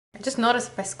I just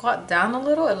noticed if I squat down a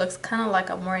little, it looks kind of like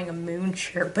I'm wearing a moon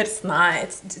shirt, but it's not.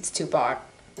 It's Tupac.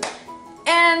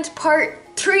 And part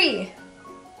three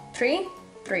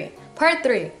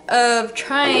of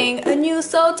trying a new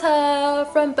soda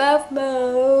from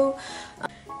Bevmo.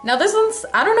 Now this one's,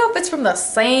 I don't know if it's from the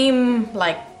same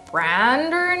like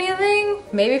brand or anything,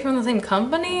 maybe from the same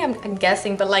company, I'm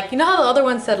guessing, but like, you know how the other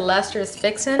one said Lester's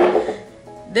Fixin'?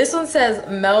 This one says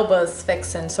Melba's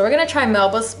Fixin'. So we're gonna try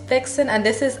Melba's Fixin', and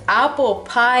this is apple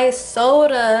pie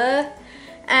soda,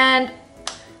 and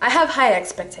I have high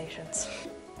expectations.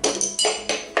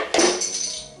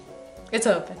 It's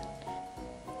open.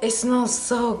 It smells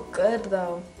so good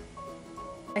though.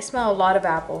 I smell a lot of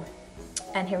apple,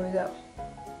 and here we go.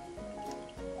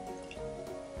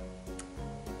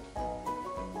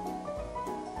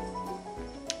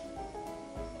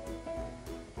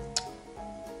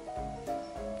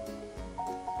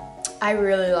 I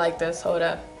really like this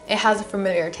soda. It has a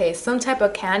familiar taste. Some type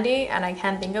of candy, and I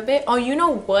can't think of it. Oh, you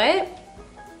know what?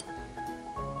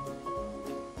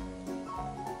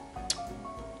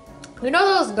 You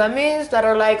know those gummies that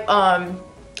are like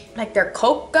they're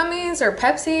Coke gummies or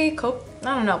Pepsi? Coke?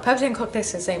 I don't know. Pepsi and Coke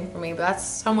taste the same for me, but that's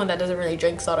someone that doesn't really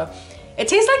drink soda. It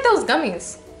tastes like those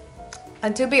gummies.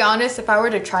 And to be honest, if I were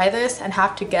to try this and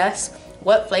have to guess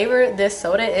what flavor this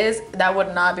soda is, that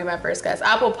would not be my first guess.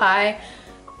 Apple pie,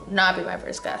 not be my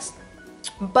first guess.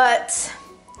 But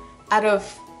out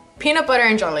of peanut butter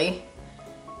and jelly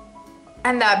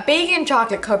and that bacon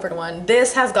chocolate covered one,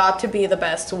 this has got to be the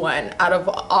best one out of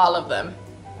all of them.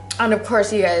 And of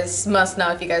course you guys must know,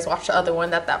 if you guys watched the other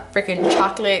one, that freaking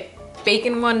chocolate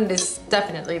bacon one is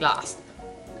definitely lost.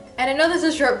 And I know this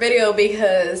is a short video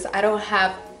because I don't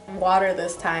have water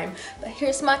this time, but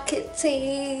here's my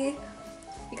kitty.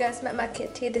 You guys met my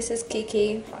kitty. This is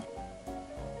Kiki.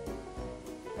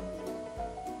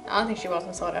 I don't think she wants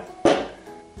some soda.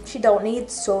 She don't need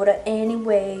soda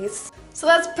anyways. So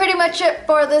that's pretty much it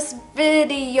for this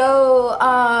video.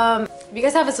 If you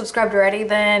guys haven't subscribed already,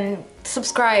 then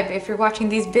subscribe. If you're watching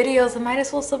these videos, then might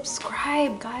as well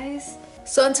subscribe, guys.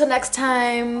 So until next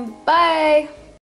time, bye.